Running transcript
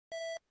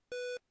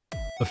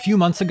A few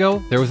months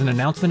ago, there was an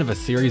announcement of a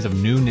series of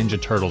new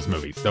Ninja Turtles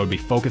movies that would be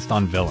focused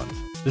on villains.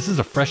 This is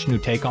a fresh new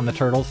take on the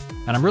Turtles,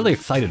 and I'm really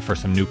excited for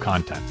some new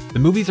content. The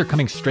movies are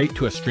coming straight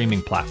to a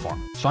streaming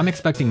platform, so I'm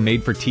expecting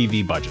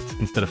made-for-TV budgets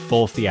instead of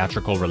full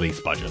theatrical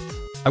release budgets.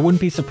 I wouldn't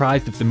be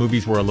surprised if the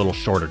movies were a little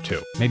shorter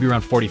too, maybe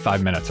around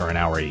 45 minutes or an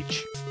hour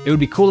each. It would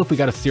be cool if we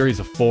got a series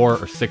of 4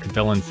 or 6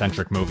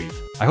 villain-centric movies.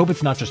 I hope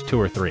it's not just 2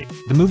 or 3.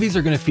 The movies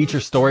are going to feature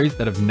stories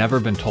that have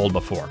never been told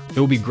before. It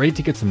will be great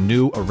to get some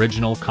new,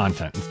 original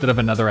content instead of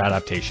another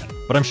adaptation.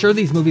 But I'm sure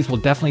these movies will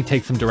definitely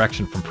take some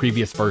direction from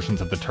previous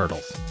versions of the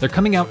Turtles. They're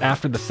coming out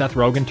after the Seth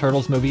Rogen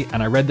Turtles movie,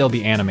 and I read they'll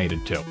be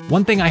animated too.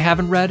 One thing I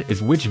haven't read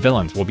is which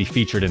villains will be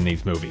featured in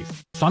these movies.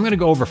 So I'm going to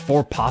go over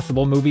 4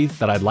 possible movies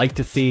that I'd like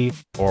to see,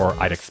 or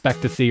I'd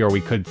expect to see, or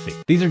we could see.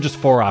 These are just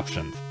 4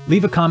 options.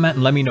 Leave a comment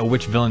and let me know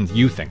which villains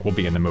you think will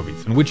be in the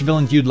movies, and which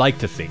villains you'd like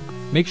to see.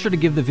 Make sure to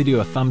give the video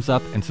a thumbs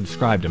up and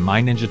subscribe to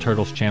my Ninja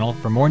Turtles channel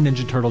for more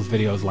Ninja Turtles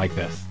videos like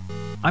this.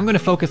 I'm going to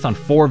focus on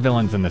 4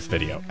 villains in this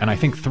video, and I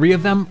think 3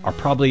 of them are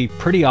probably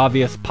pretty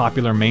obvious,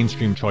 popular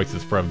mainstream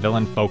choices for a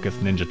villain-focused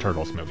Ninja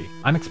Turtles movie.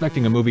 I'm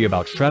expecting a movie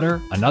about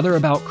Shredder, another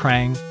about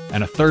Krang,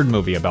 and a 3rd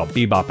movie about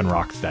Bebop and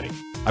Rocksteady.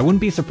 I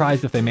wouldn't be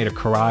surprised if they made a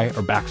Karai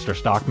or Baxter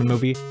Stockman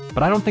movie,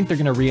 but I don't think they're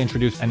going to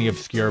reintroduce any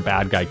obscure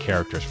bad guy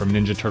characters from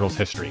Ninja Turtles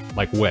history,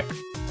 like Wick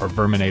or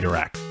Verminator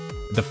X.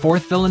 The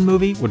 4th villain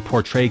movie would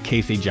portray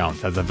Casey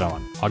Jones as a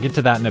villain. I'll get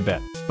to that in a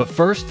bit. But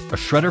first, a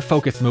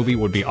Shredder-focused movie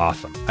would be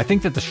awesome. I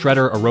think that the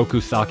Shredder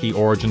Oroku Saki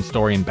origin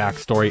story and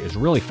backstory is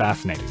really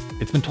fascinating.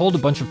 It's been told a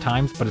bunch of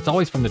times, but it's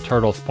always from the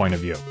Turtles' point of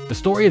view. The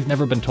story has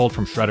never been told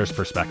from Shredder's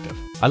perspective.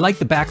 I like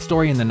the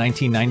backstory in the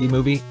 1990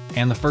 movie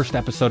and the first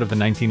episode of the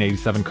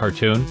 1987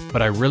 cartoon,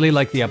 but I really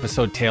like the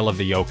episode Tale of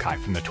the Yokai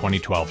from the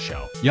 2012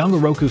 show. Young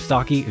Oroku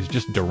Saki is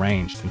just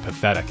deranged and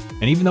pathetic,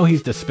 and even though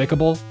he's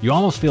despicable, you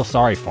almost feel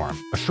sorry for him.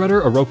 A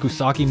Shredder Oroku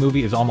Saki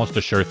movie is almost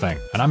a sure thing,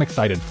 and I'm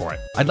excited for it.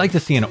 I'd like to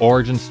see an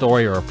origin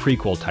story or a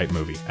prequel type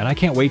movie, and I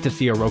can't wait to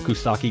see Oroku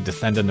Saki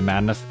descend into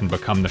madness and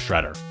become the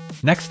Shredder.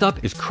 Next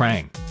up is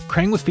Krang.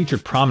 Krang was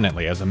featured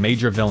prominently as a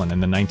major villain in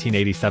the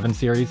 1987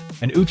 series,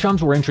 and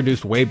Uchums were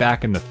introduced way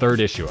back in the 3rd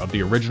issue of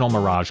the original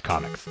Mirage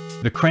comics.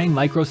 The Krang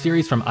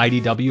micro-series from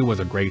IDW was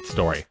a great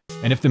story,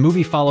 and if the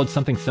movie followed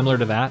something similar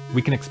to that,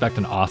 we can expect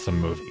an awesome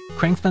movie.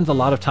 Krang spends a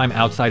lot of time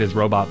outside his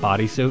robot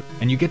bodysuit,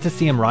 and you get to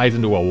see him rise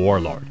into a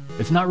warlord.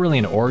 It's not really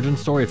an origin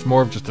story, it's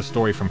more of just a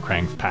story from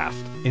Krang's past.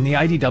 In the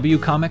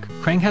IDW comic,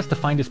 Krang has to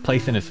find his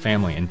place in his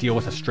family and deal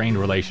with a strained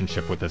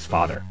relationship with his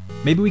father.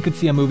 Maybe we could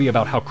see a movie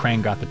about how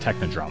Krang got the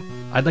Technodrome.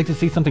 I'd like to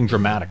see something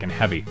dramatic and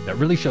heavy that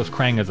really shows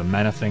Krang as a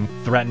menacing,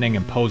 threatening,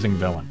 imposing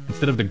villain,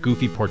 instead of the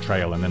goofy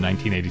portrayal in the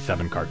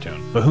 1987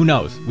 cartoon. But who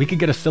knows, we could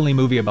get a silly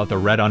movie about the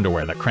red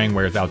underwear that Krang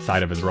wears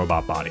outside of his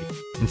robot body.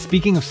 And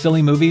speaking of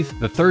silly movies,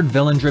 the 3rd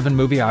villain-driven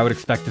movie I would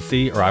expect to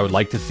see, or I would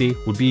like to see,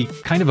 would be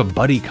kind of a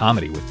buddy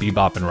comedy with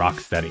Bebop and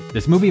Rocksteady.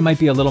 This movie might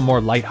be a little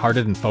more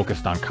lighthearted and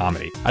focused on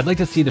comedy. I'd like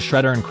to see the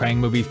Shredder and Krang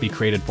movies be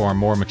created for a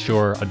more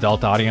mature,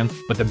 adult audience,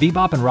 but the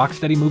Bebop and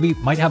Rocksteady movie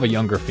might have a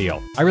younger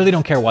feel. I really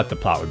don't care what the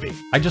plot would be.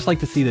 I'd just like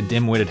to see the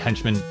dim-witted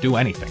henchmen do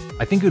anything.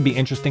 I think it would be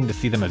interesting to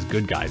see them as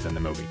good guys in the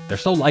movie. They're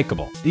so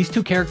likable. These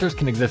 2 characters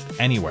can exist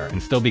anywhere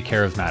and still be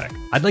charismatic.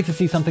 I'd like to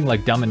see something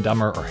like Dumb and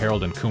Dumber or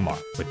Harold and Kumar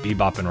with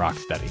Bebop and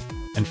Rocksteady.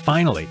 And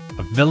finally,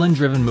 a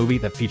villain-driven movie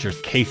that features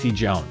Casey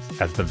Jones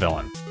as the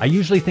villain. I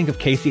usually think of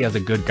Casey as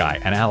a good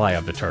guy, an ally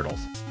of the Turtles,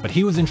 but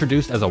he was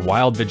introduced as a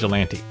wild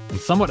vigilante, and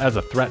somewhat as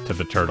a threat to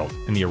the Turtles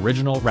in the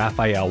original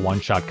Raphael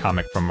one-shot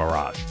comic from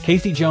Mirage.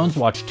 Casey Jones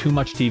watched too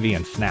much TV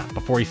and snapped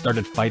before he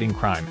started fighting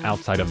crime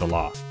outside of the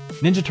law.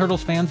 Ninja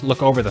Turtles fans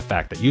look over the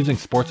fact that using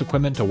sports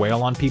equipment to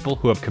wail on people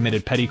who have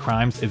committed petty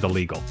crimes is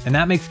illegal, and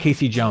that makes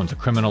Casey Jones a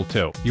criminal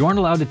too. You aren't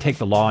allowed to take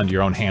the law into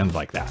your own hands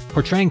like that.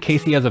 Portraying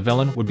Casey as a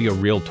villain would be a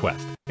real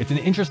twist. It's an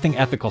interesting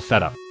ethical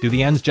setup. Do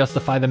the ends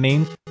justify the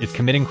means? Is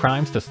committing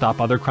crimes to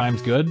stop other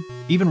crimes good?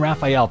 Even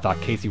Raphael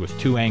thought Casey was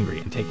too angry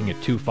and taking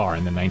it too far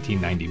in the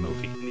 1990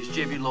 movie. These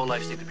JV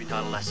lowlifes need to be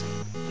taught a lesson.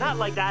 Not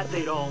like that,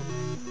 they don't.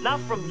 Not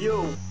from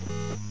you.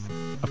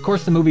 Of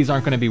course, the movies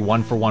aren't going to be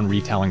one-for-one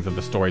retellings of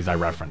the stories I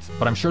referenced,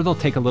 but I'm sure they'll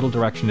take a little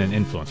direction and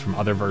influence from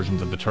other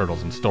versions of the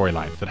Turtles and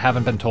storylines that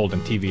haven't been told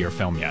in TV or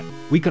film yet.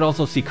 We could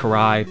also see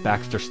Karai,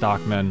 Baxter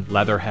Stockman,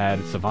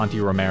 Leatherhead,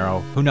 Savanti Romero,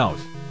 who knows?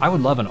 I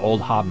would love an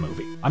old Hob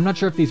movie. I'm not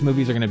sure if these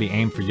movies are going to be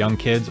aimed for young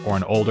kids or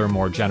an older,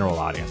 more general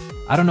audience.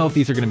 I don't know if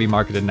these are going to be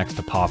marketed next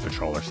to Paw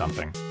Patrol or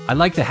something. I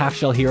like the Half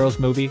Shell Heroes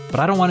movie, but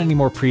I don't want any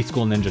more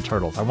preschool Ninja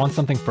Turtles. I want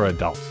something for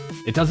adults.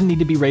 It doesn't need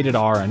to be rated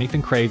R or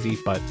anything crazy,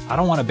 but I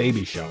don't want a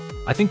baby show.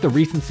 I think the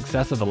recent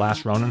success of The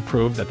Last Ronin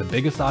proved that the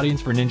biggest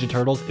audience for Ninja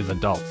Turtles is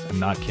adults and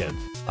not kids.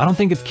 I don't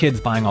think it's kids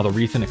buying all the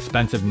recent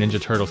expensive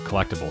Ninja Turtles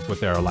collectibles with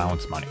their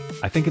allowance money.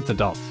 I think it's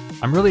adults.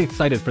 I'm really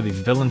excited for these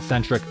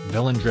villain-centric,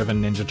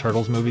 villain-driven Ninja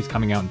Turtles movies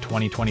coming out in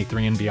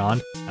 2023 and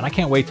beyond, and I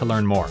can't wait to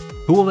learn more.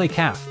 Who will they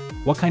cast?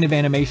 What kind of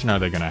animation are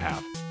they going to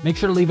have? Make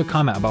sure to leave a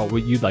comment about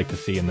what you'd like to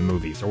see in the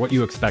movies or what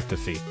you expect to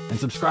see, and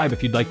subscribe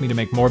if you'd like me to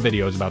make more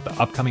videos about the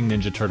upcoming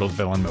Ninja Turtles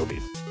villain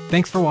movies.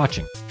 Thanks for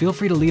watching. Feel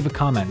free to leave a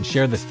comment and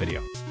share this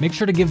video. Make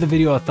sure to give the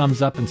video a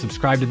thumbs up and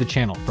subscribe to the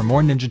channel for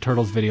more Ninja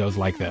Turtles videos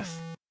like this.